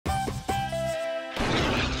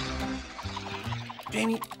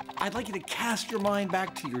Jamie, I'd like you to cast your mind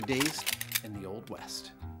back to your days in the Old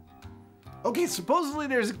West. Okay, supposedly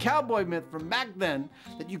there's a cowboy myth from back then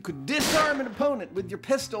that you could disarm an opponent with your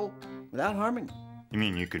pistol without harming them. You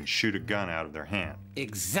mean you can shoot a gun out of their hand?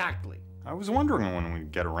 Exactly. I was wondering when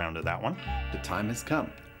we'd get around to that one. The time has come.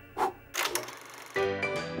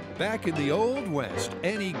 Back in the Old West,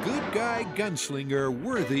 any good guy gunslinger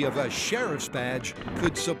worthy of a sheriff's badge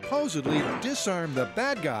could supposedly disarm the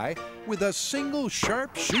bad guy with a single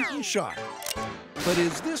sharp shooting shot. But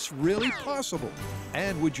is this really possible?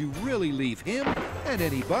 And would you really leave him and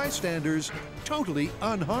any bystanders totally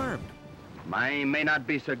unharmed? Mine may not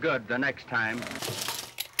be so good the next time.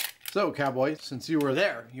 So, cowboy, since you were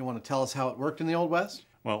there, you want to tell us how it worked in the Old West?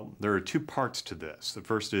 Well, there are two parts to this. The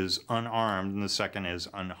first is unarmed, and the second is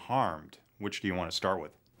unharmed. Which do you want to start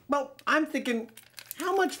with? Well, I'm thinking,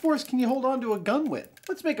 how much force can you hold on to a gun with?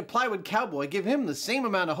 Let's make a plywood cowboy, give him the same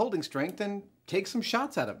amount of holding strength, and take some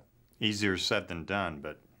shots at him. Easier said than done,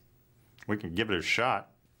 but we can give it a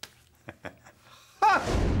shot.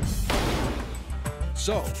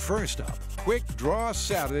 So, first up, Quick Draw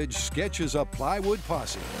Savage sketches a plywood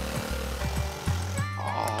posse.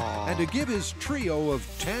 And to give his trio of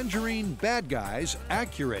tangerine bad guys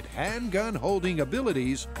accurate handgun-holding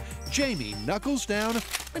abilities, Jamie knuckles down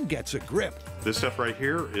and gets a grip. This stuff right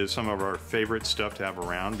here is some of our favorite stuff to have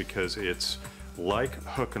around because it's like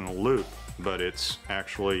hook and loop, but it's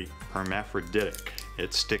actually hermaphroditic.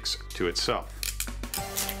 It sticks to itself.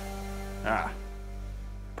 Ah,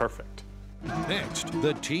 perfect. Next,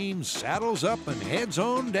 the team saddles up and heads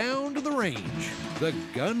on down to the range, the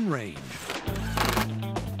gun range.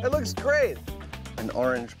 It looks great. An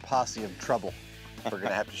orange posse of trouble. We're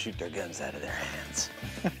gonna have to shoot their guns out of their hands.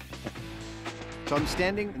 So I'm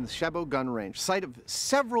standing in the Chabot gun range, site of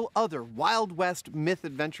several other Wild West myth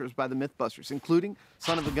adventures by the MythBusters, including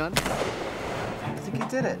Son of a Gun. I think he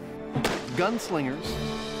did it. Gunslingers.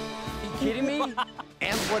 Are you kidding me?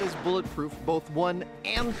 And What is Bulletproof, both 1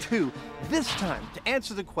 and 2. This time, to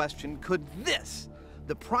answer the question, could this,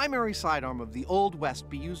 the primary sidearm of the Old West,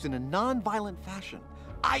 be used in a non-violent fashion?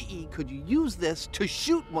 I.e., could you use this to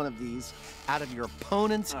shoot one of these out of your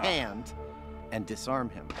opponent's hand and disarm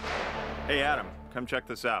him? Hey, Adam, come check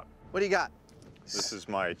this out. What do you got? This is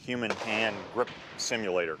my human hand grip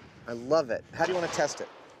simulator. I love it. How do you want to test it?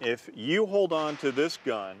 If you hold on to this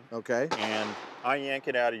gun, Okay. and I yank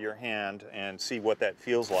it out of your hand and see what that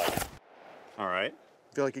feels like. All right?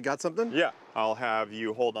 Feel like you got something? Yeah. I'll have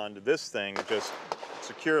you hold on to this thing just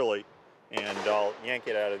securely, and I'll yank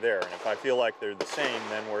it out of there. And if I feel like they're the same,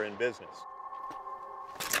 then we're in business.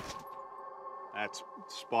 That's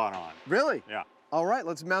spot on. Really? Yeah. All right,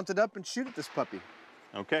 let's mount it up and shoot at this puppy.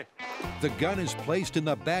 Okay. The gun is placed in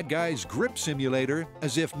the bad guy's grip simulator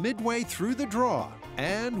as if midway through the draw.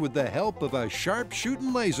 And with the help of a sharp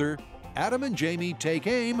shooting laser, Adam and Jamie take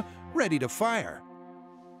aim, ready to fire.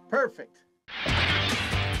 Perfect.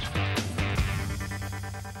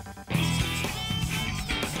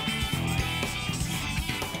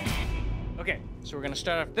 Okay, so we're gonna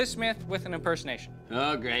start off this myth with an impersonation.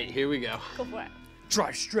 Oh, great. Here we go. Go for it.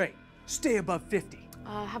 Drive straight. Stay above 50.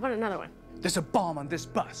 How about another one? There's a bomb on this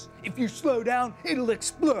bus. If you slow down, it'll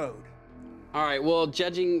explode. All right, well,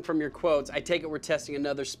 judging from your quotes, I take it we're testing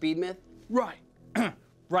another speed myth? Right.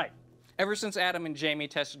 Right. Ever since Adam and Jamie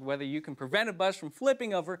tested whether you can prevent a bus from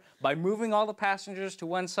flipping over by moving all the passengers to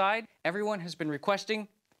one side, everyone has been requesting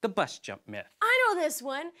the bus jump myth. I know this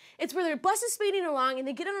one. It's where their bus is speeding along and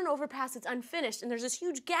they get on an overpass that's unfinished and there's this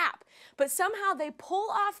huge gap. But somehow they pull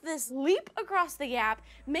off this leap across the gap,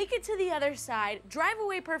 make it to the other side, drive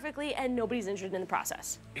away perfectly, and nobody's injured in the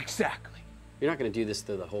process. Exactly. You're not going to do this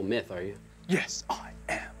through the whole myth, are you? Yes, I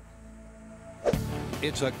am.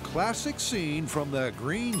 It's a classic scene from the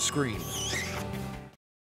green screen.